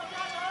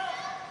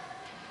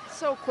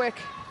 So quick.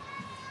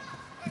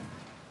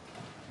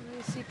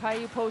 You see PAI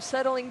Yu Po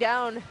settling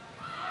down.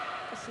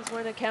 This is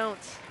when it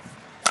counts.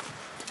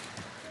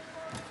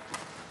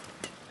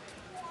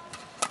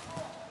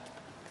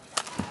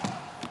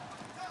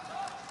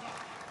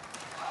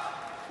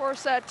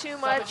 Force that too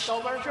much,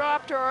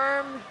 dropped her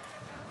arm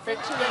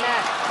into the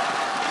net.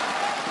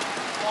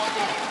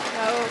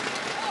 Now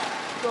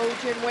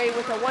GOH Jin Wei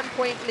with a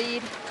 1-point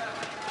lead.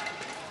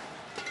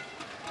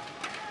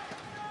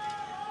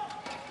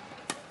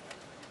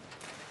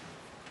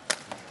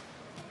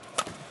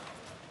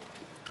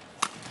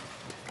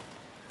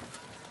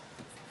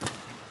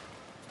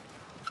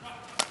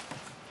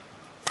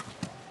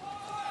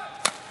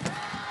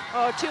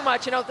 Oh, too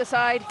much and out the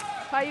side.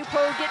 PAI Yu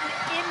Po getting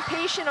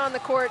impatient on the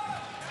court.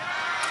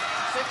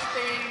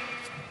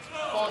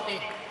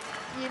 16-14.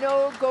 You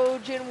know, GOH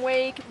Jin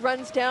Wei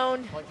runs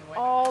down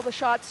all the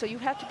shots, so you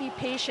have to be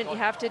patient. You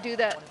have to do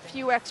that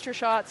few extra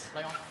shots.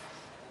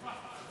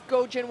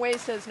 GOH Jin Wei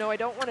says, no, I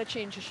don't want to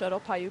change the shuttle.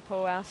 PAI Yu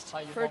Po asked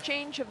for a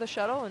change of the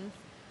shuttle, and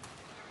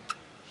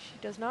she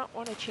does not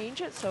want to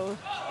change it, so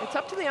it's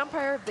up to the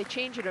umpire if they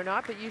change it or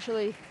not, but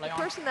usually the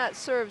person that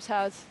serves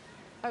has,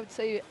 I would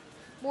say,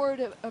 more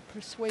of a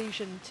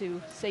persuasion to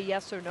say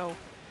yes or no.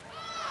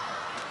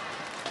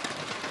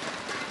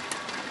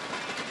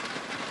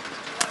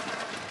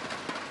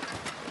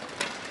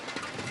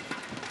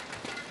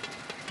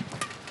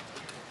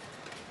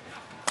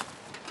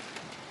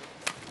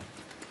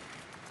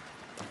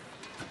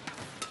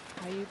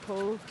 PAI Yu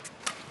Po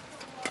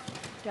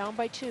down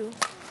by 2.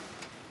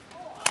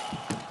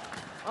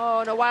 Oh,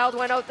 and a wild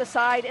one out the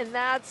side, and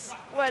that's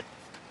what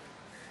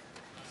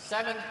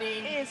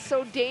 17 is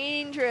so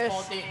dangerous.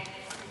 14.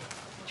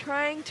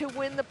 Trying to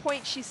win the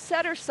point. She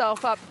set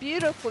herself up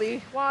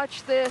beautifully.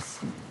 Watch this.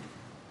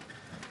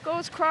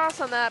 Goes cross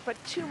on that, but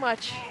too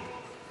much.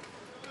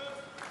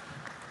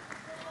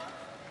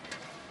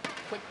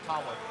 Quick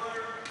power.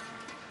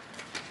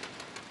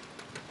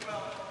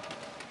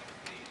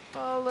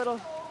 A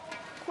little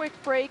quick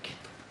break.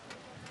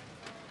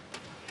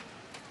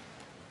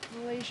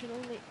 Malaysian,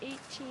 only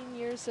 18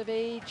 years of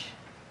age.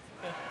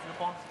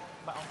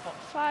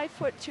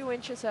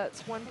 5'2".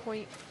 That's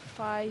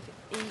 1.58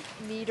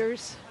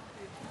 meters.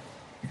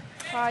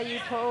 PAI Yu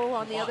Po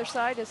on the other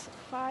side is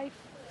 5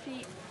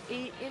 feet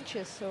 8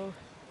 inches. So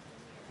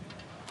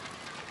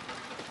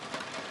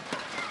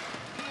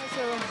has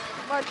a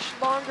much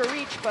longer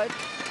reach, but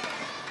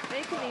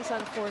making these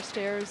unforced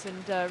errors,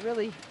 and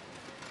really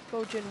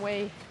GOH Jin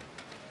Wei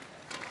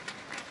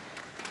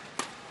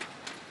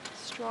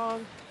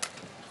strong.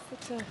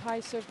 Puts a high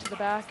serve to the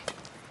back.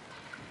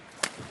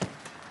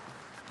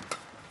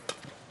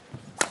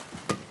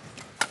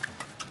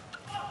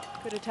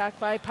 Good attack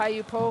by PAI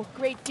Yu Po.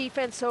 Great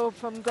defense though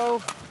from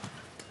Go.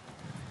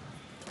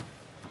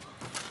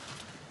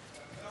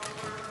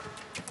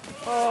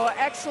 Oh,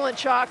 excellent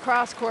shot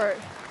cross court.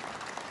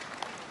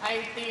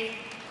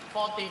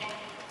 18-14.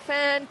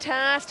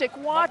 Fantastic.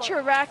 Watch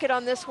her racket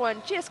on this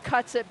one. Just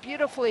cuts it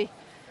beautifully.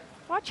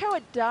 Watch how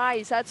it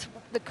dies. That's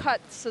the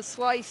cuts, the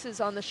slices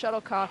on the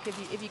shuttlecock.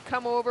 If you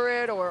come over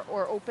it or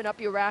open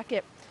up your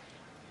racket,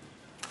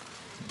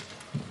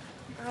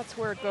 that's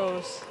where it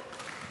goes.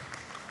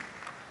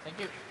 Thank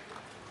you.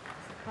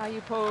 PAI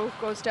Yu Po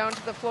goes down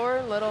to the floor,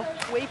 a little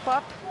wape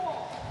up.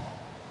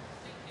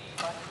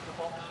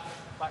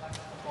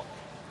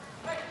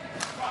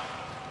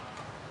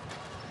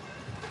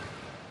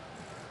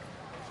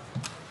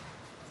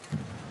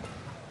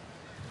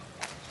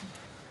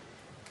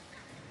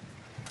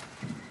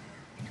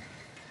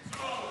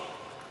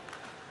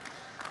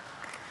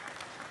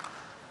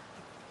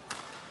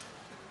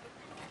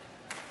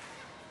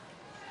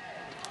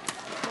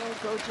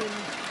 Go Jin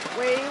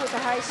Wei with a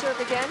high serve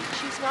again.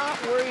 She's not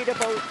worried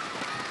about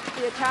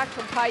the attack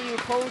from PAI Yu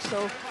Po,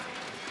 so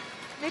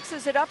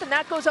mixes it up, and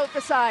that goes out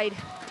the side.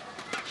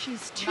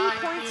 She's 2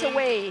 points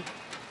away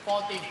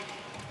 40.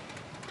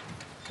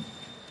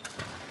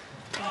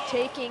 from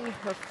taking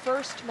her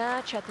first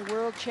match at the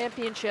World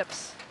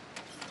Championships.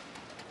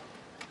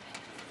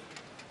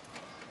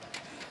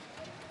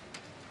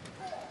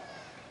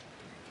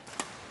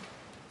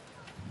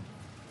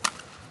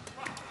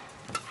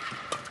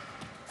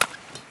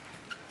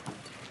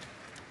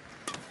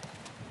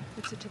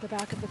 Puts it to the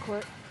back of the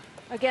court.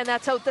 Again,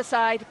 that's out the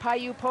side. PAI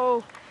Yu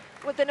Po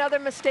with another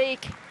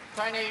mistake.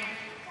 Chinese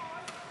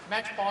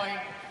match point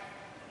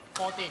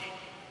 40.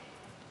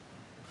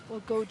 Will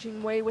Go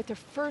Jin Wei with her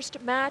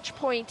first match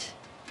point,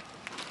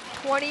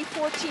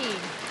 2014.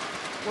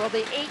 Will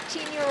the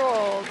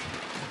 18-year-old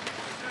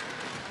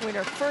win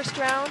her first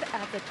round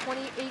at the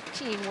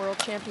 2018 World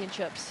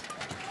Championships?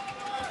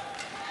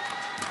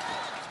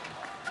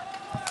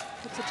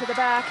 Puts it to the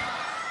back.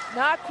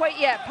 Not quite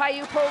yet. PAI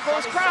Yu Po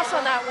goes cross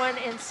on that one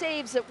and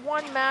saves at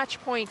 1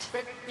 match point.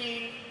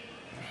 50.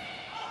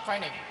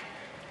 Chinese.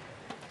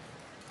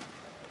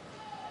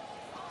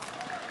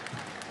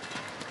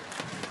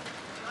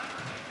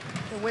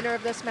 The winner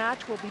of this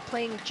match will be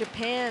playing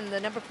Japan, the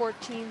number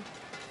 14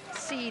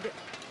 seed,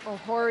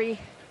 Ohori,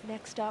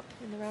 next up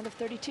in the round of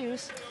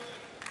 32s.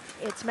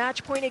 It's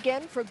match point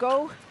again for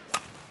Go.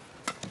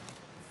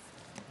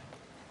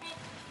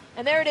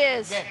 And there it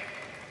is. Yeah.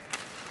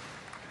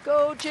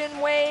 Go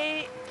Jin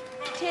Wei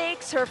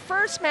takes her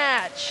first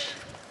match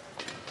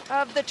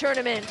of the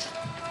tournament.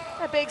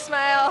 A big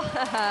smile.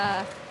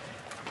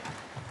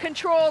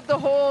 Controlled the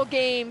whole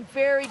game,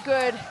 very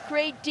good.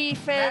 Great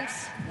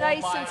defense,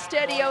 nice and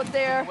steady out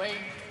there.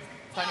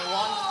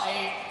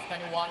 21-8,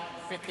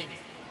 21-15.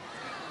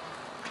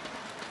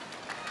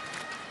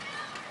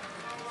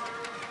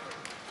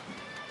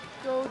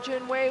 Go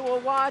Jin Wei will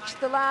watch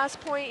the last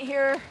point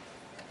here.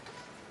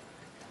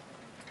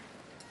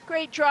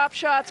 Great drop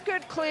shots,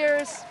 good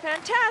clears,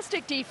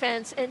 fantastic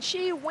defense, and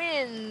she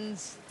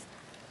wins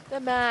the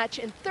match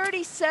in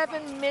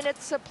 37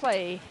 minutes of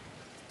play.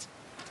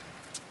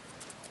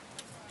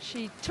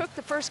 She took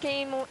the first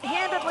game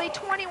handedly,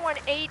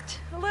 21-8,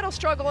 a little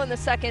struggle in the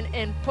second,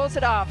 and pulls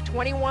it off,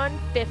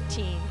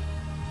 21-15.